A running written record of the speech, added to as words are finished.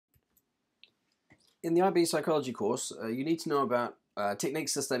In the IB Psychology course, you need to know about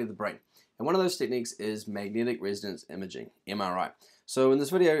techniques to study the brain. And one of those techniques is magnetic resonance imaging, MRI. So in this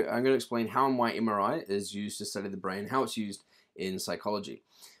video, I'm going to explain how and why MRI is used to study the brain, how it's used in psychology.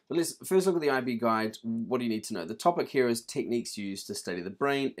 But let's first look at the IB guide. What do you need to know? The topic here is techniques used to study the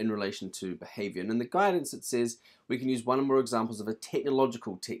brain in relation to behavior. And in the guidance, it says we can use one or more examples of a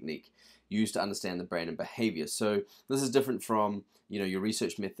technological technique used to understand the brain and behavior. So this is different from your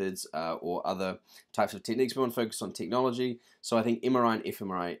research methods or other types of techniques. We want to focus on technology. So I think MRI and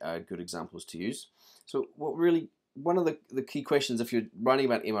fMRI are good examples to use. So one of the key questions, if you're writing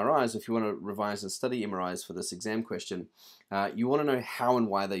about MRIs, if you want to revise and study MRIs for this exam question, you want to know how and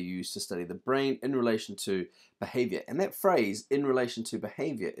why they're used to study the brain in relation to behavior. And that phrase, in relation to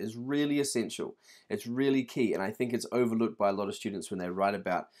behavior, is really essential. It's really key, and I think it's overlooked by a lot of students when they write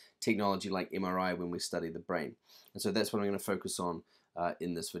about technology like MRI when we study the brain. And so that's what I'm going to focus on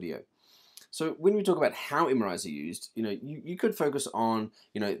in this video. So when we talk about how MRIs are used, you could focus on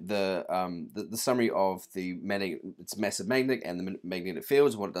the summary of its massive magnet and the magnetic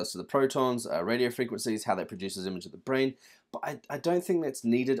fields, what it does to the protons, radio frequencies, how that produces image of the brain. But I don't think that's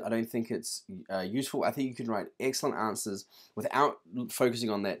needed. I don't think it's useful. I think you can write excellent answers without focusing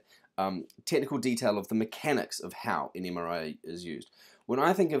on that technical detail of the mechanics of how an MRI is used. When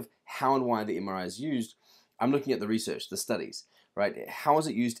I think of how and why the MRI is used, I'm looking at the research, the studies. Right? How is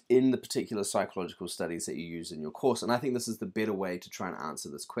it used in the particular psychological studies that you use in your course? And I think this is the better way to try and answer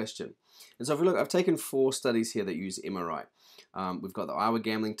this question. And so if we look, I've taken 4 studies here that use MRI. We've got the IB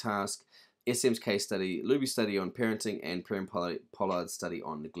gambling task, SM's case study, Luby's study on parenting, and Pollard's study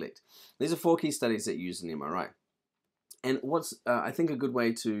on neglect. These are 4 key studies that use an MRI. And what's, I think, a good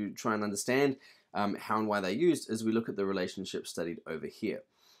way to try and understand how and why they're used is we look at the relationship studied over here.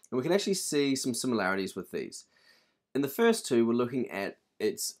 And we can actually see some similarities with these. In the first 2, we're looking at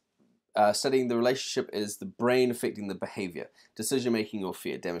studying the relationship is the brain affecting the behavior, decision-making or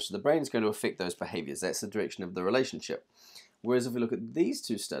fear. Damage to the brain is going to affect those behaviors. That's the direction of the relationship. Whereas if we look at these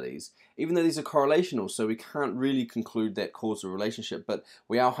 2 studies, even though these are correlational, so we can't really conclude that causal relationship, but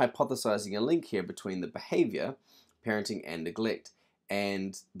we are hypothesizing a link here between the behavior, parenting and neglect,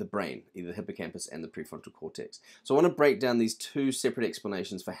 and the brain, either the hippocampus and the prefrontal cortex. So I want to break down these 2 separate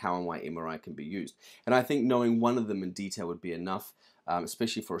explanations for how and why MRI can be used. And I think knowing one of them in detail would be enough,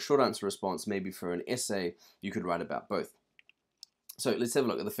 especially for a short answer response. Maybe for an essay, you could write about both. So let's have a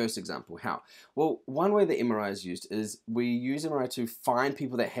look at the first example. How? Well, one way that MRI is used is we use MRI to find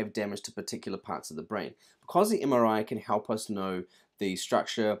people that have damage to particular parts of the brain. Because the MRI can help us know the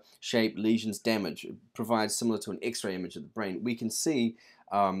structure, shape, lesions, damage, provides similar to an X-ray image of the brain, we can see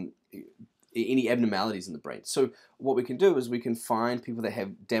any abnormalities in the brain. So what we can do is we can find people that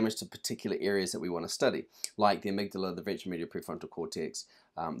have damage to particular areas that we want to study, like the amygdala, the ventromedial prefrontal cortex,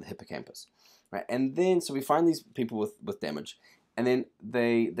 the hippocampus. Right? And then, so we find these people with damage, and then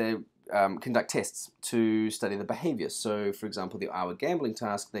they conduct tests to study the behavior. So, for example, the IB gambling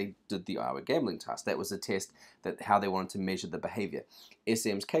task, they did the IB gambling task. That was a test that how they wanted to measure the behavior.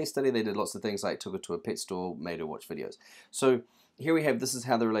 SM's case study, they did lots of things like took her to a pet store, made her watch videos. So here we have, this is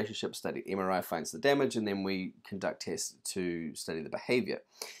how the relationship studied. MRI finds the damage, and then we conduct tests to study the behavior.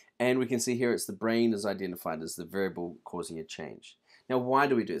 And we can see here it's the brain is identified as the variable causing a change. Now, why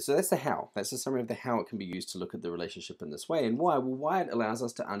do we do it? So that's the how. That's the summary of the how it can be used to look at the relationship in this way. And why? Well, why it allows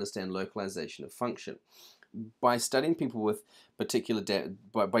us to understand localization of function. By studying people with particular,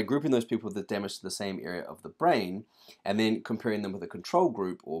 by grouping those people with damage to the same area of the brain, and then comparing them with a control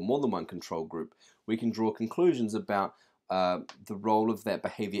group or more than one control group, we can draw conclusions about the role of that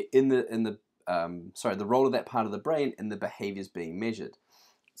behavior the role of that part of the brain in the behaviors being measured.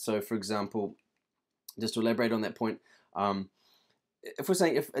 So, for example, just to elaborate on that point, if we're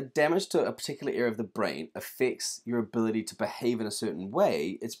saying if a damage to a particular area of the brain affects your ability to behave in a certain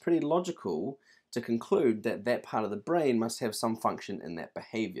way, it's pretty logical to conclude that that part of the brain must have some function in that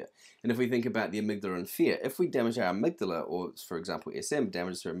behavior. And if we think about the amygdala and fear, if we damage our amygdala, or for example SM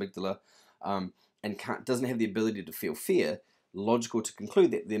damages her amygdala and doesn't have the ability to feel fear, logical to conclude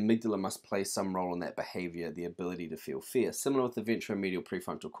that the amygdala must play some role in that behavior, the ability to feel fear. Similar with the ventromedial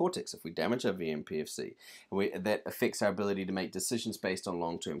prefrontal cortex. If we damage our VMPFC, that affects our ability to make decisions based on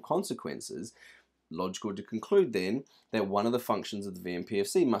long-term consequences, logical to conclude then that one of the functions of the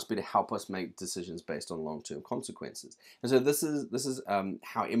VMPFC must be to help us make decisions based on long-term consequences. And so this is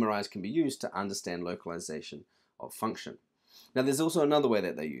how MRIs can be used to understand localization of function. Now there's also another way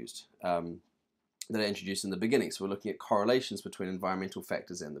that they're used. That I introduced in the beginning. So we're looking at correlations between environmental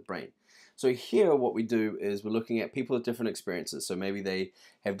factors and the brain. So here what we do is we're looking at people with different experiences. So maybe they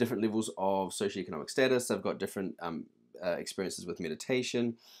have different levels of socioeconomic status, they've got different experiences with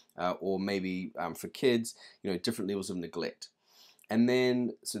meditation, or maybe for kids, different levels of neglect. And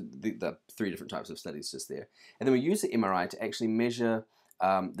then, so the 3 different types of studies just there. And then we use the MRI to actually measure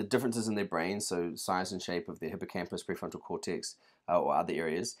the differences in their brain, so size and shape of their hippocampus, prefrontal cortex, or other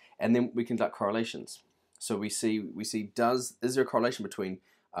areas. And then we conduct correlations. So we see is there a correlation between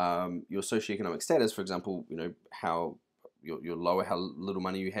your socioeconomic status, for example, how you're lower, how little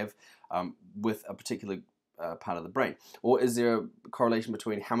money you have, with a particular part of the brain? Or is there a correlation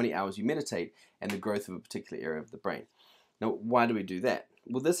between how many hours you meditate and the growth of a particular area of the brain? Now, why do we do that?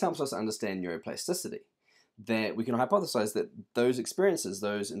 Well, this helps us understand neuroplasticity, that we can hypothesize that those experiences,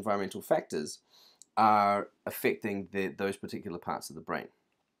 those environmental factors, are affecting those particular parts of the brain.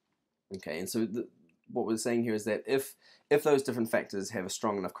 Okay, and so what we're saying here is that if those different factors have a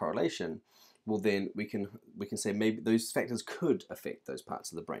strong enough correlation, well, then we can say maybe those factors could affect those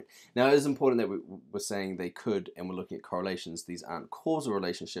parts of the brain. Now, it is important that we're saying they could, and we're looking at correlations. These aren't causal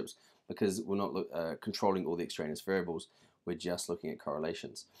relationships because we're not controlling all the extraneous variables. We're just looking at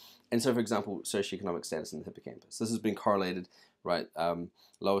correlations. And so, for example, socioeconomic status in the hippocampus. This has been correlated, right?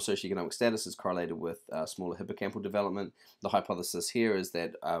 Lower socioeconomic status is correlated with smaller hippocampal development. The hypothesis here is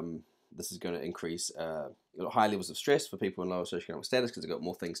that this is going to increase high levels of stress for people in lower socioeconomic status because they've got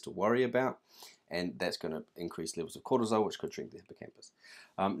more things to worry about, and that's going to increase levels of cortisol, which could shrink the hippocampus.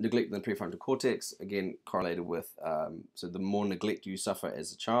 Neglect in the prefrontal cortex, again, correlated with, so the more neglect you suffer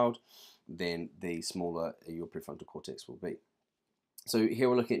as a child, then the smaller your prefrontal cortex will be. So here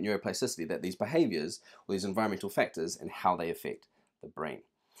we're looking at neuroplasticity, that these behaviors, or these environmental factors, and how they affect the brain.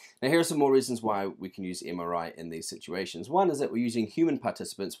 Now, here are some more reasons why we can use MRI in these situations. One is that we're using human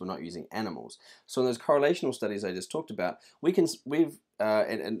participants, we're not using animals. So in those correlational studies I just talked about,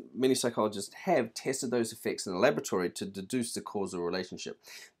 and many psychologists have tested those effects in a laboratory to deduce the causal relationship.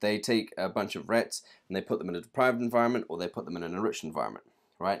 They take a bunch of rats and they put them in a deprived environment, or they put them in an enriched environment,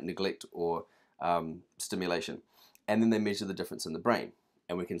 right? Neglect or stimulation. And then they measure the difference in the brain.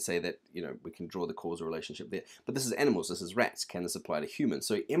 And we can say that, we can draw the causal relationship there. But this is animals, this is rats. Can this apply to humans?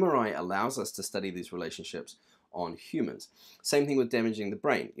 So MRI allows us to study these relationships on humans. Same thing with damaging the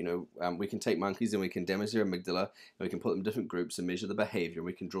brain. We can take monkeys and we can damage their amygdala, and we can put them in different groups and measure the behavior, and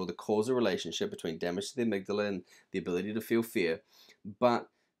we can draw the causal relationship between damage to the amygdala and the ability to feel fear. But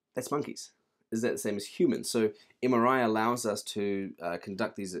that's monkeys. Is that the same as humans? So MRI allows us to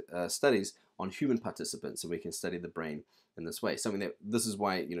conduct these studies on human participants, and we can study the brain in this way. This is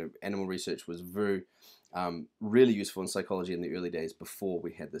why animal research was very really useful in psychology in the early days before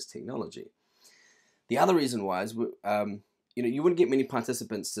we had this technology. The other reason why is you wouldn't get many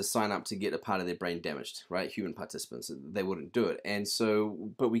participants to sign up to get a part of their brain damaged, right? Human participants, they wouldn't do it. And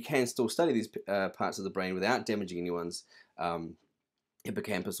so, but we can still study these parts of the brain without damaging anyone's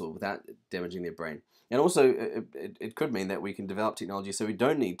hippocampus or without damaging their brain. And also, it could mean that we can develop technology so we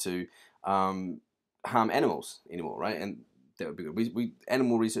don't need to harm animals anymore, right? And that would be good.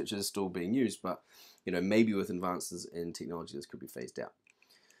 Animal research is still being used, but maybe with advances in technology, this could be phased out.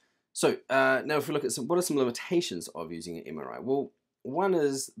 So now, if we look at what are some limitations of using an MRI? Well, one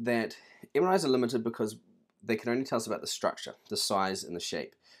is that MRIs are limited because they can only tell us about the structure, the size, and the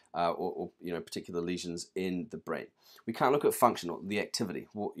shape, or particular lesions in the brain. We can't look at function or the activity,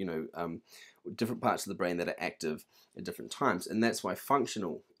 different parts of the brain that are active at different times, and that's why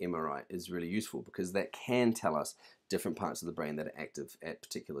functional MRI is really useful, because that can tell us different parts of the brain that are active at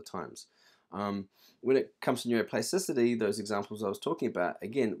particular times. When it comes to neuroplasticity, those examples I was talking about,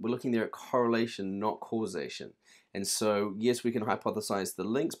 again, we're looking there at correlation, not causation. And so, yes, we can hypothesize the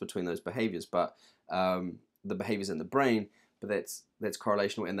links between those behaviors, but the behaviors in the brain, but that's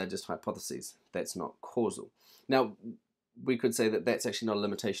correlational, and they're just hypotheses. That's not causal. Now, we could say that that's actually not a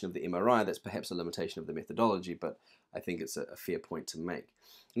limitation of the MRI, that's perhaps a limitation of the methodology, but I think it's a fair point to make.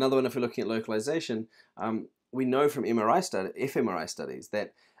 Another one, if we're looking at localization, we know from fMRI studies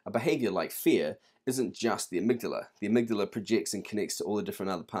that a behavior like fear isn't just the amygdala. The amygdala projects and connects to all the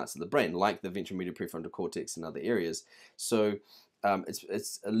different other parts of the brain, like the ventral medial prefrontal cortex and other areas. So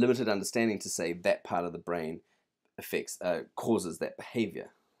it's a limited understanding to say that part of the brain causes that behavior,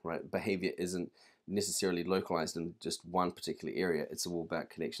 right? Behavior isn't necessarily localized in just one particular area. It's all about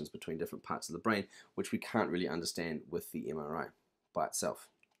connections between different parts of the brain, which we can't really understand with the MRI by itself.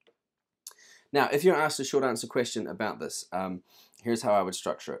 Now, if you're asked a short answer question about this, here's how I would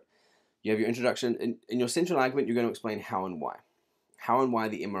structure it. You have your introduction. In your central argument, you're going to explain how and why. How and why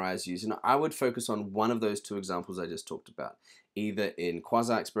the MRI is used. And I would focus on one of those two examples I just talked about, either in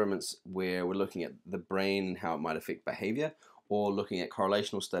quasi-experiments where we're looking at the brain and how it might affect behavior, or looking at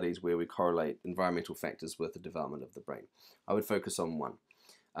correlational studies where we correlate environmental factors with the development of the brain. I would focus on one.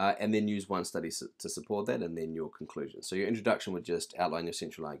 and then use one study to support that, and then your conclusion. So your introduction would just outline your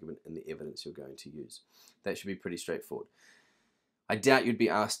central argument and the evidence you're going to use. That should be pretty straightforward. I doubt you'd be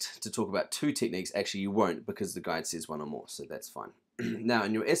asked to talk about 2 techniques. Actually, you won't, because the guide says 1 or more, so that's fine. Now,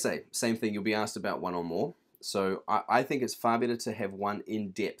 in your essay, same thing, you'll be asked about 1 or more. So I think it's far better to have 1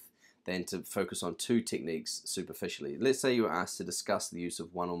 in depth than to focus on 2 techniques superficially. Let's say you were asked to discuss the use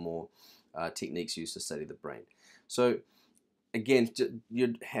of 1 or more techniques used to study the brain. So again,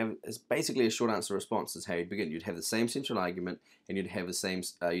 you'd have, it's basically a short answer response is how you'd begin. You'd have the same central argument, and you'd have the same,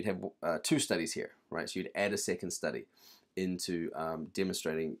 you'd have 2 studies here, right? So you'd add a second study into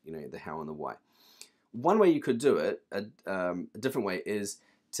demonstrating, the how and the why. One way you could do it, a different way, is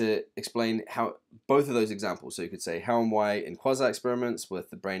to explain how both of those examples. So you could say how and why in quasi experiments with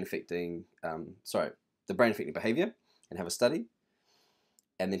the brain affecting, behavior, and have a study,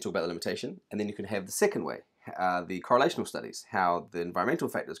 and then talk about the limitation. And then you could have the second way, the correlational studies, how the environmental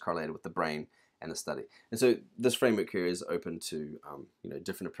factors correlated with the brain and the study. And so this framework here is open to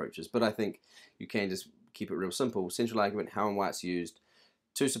different approaches, but I think you can just keep it real simple. Central argument, how and why it's used,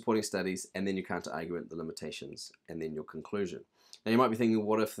 2 supporting studies, and then your counter argument, the limitations, and then your conclusion. Now you might be thinking,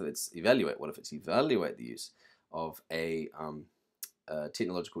 what if it's evaluate? What if it's evaluate the use of a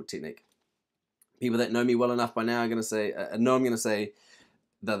technological technique? People that know me well enough by now are going to say, know I'm going to say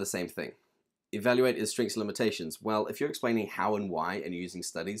they're the same thing. Evaluate is strengths and limitations. Well, if you're explaining how and why and you're using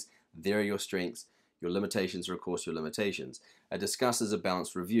studies, there are your strengths. Your limitations are, of course, your limitations. Discuss is a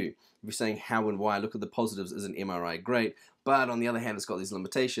balanced review. If you're saying how and why, look at the positives, is an MRI great, but on the other hand, it's got these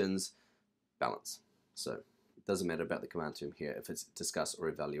limitations, balance. So it doesn't matter about the command term here if it's discuss or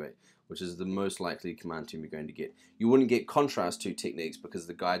evaluate, which is the most likely command term you're going to get. You wouldn't get contrast to techniques because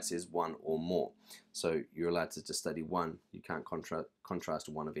the guide says 1 or more. So you're allowed to just study 1. You can't contrast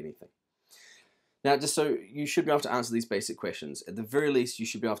 1 of anything. Now, just so you should be able to answer these basic questions. At the very least, you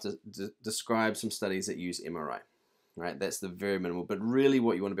should be able to describe some studies that use MRI, right? That's the very minimal. But really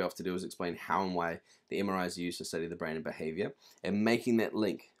what you want to be able to do is explain how and why the MRIs are used to study the brain and behavior, and making that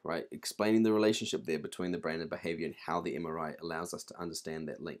link, right? Explaining the relationship there between the brain and behavior and how the MRI allows us to understand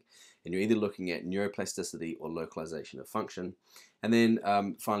that link. And you're either looking at neuroplasticity or localization of function. And then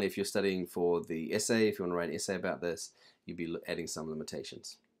finally, if you're studying for the essay, if you want to write an essay about this, you'd be adding some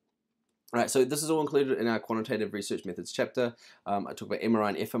limitations. All right, so this is all included in our quantitative research methods chapter. I talk about MRI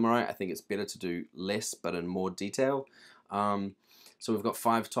and fMRI. I think it's better to do less, but in more detail. So we've got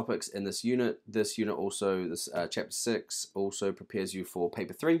 5 topics in this unit. This unit also, chapter 6, also prepares you for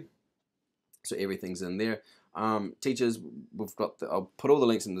paper 3. So everything's in there. Teachers, we've got I'll put all the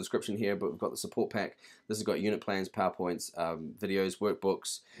links in the description here, but we've got the support pack. This has got unit plans, PowerPoints, videos,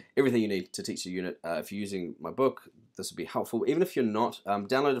 workbooks, everything you need to teach the unit. If you're using my book, this would be helpful. Even if you're not,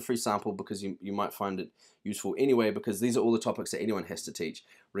 download a free sample because you might find it useful anyway, because these are all the topics that anyone has to teach,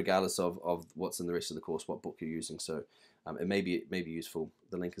 regardless of what's in the rest of the course, what book you're using. So it may be useful.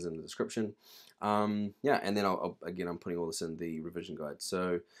 The link is in the description. Yeah, and then again, I'm putting all this in the revision guide.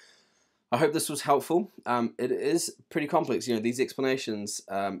 So I hope this was helpful. It is pretty complex. These explanations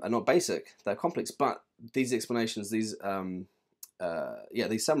are not basic; they're complex. But these explanations, these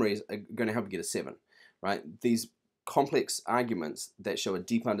summaries are going to help you get a 7, right? These complex arguments that show a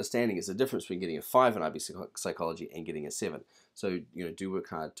deep understanding is the difference between getting a 5 in IB psychology and getting a 7. So do work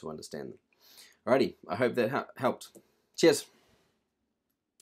hard to understand them. Alrighty, I hope that helped. Cheers.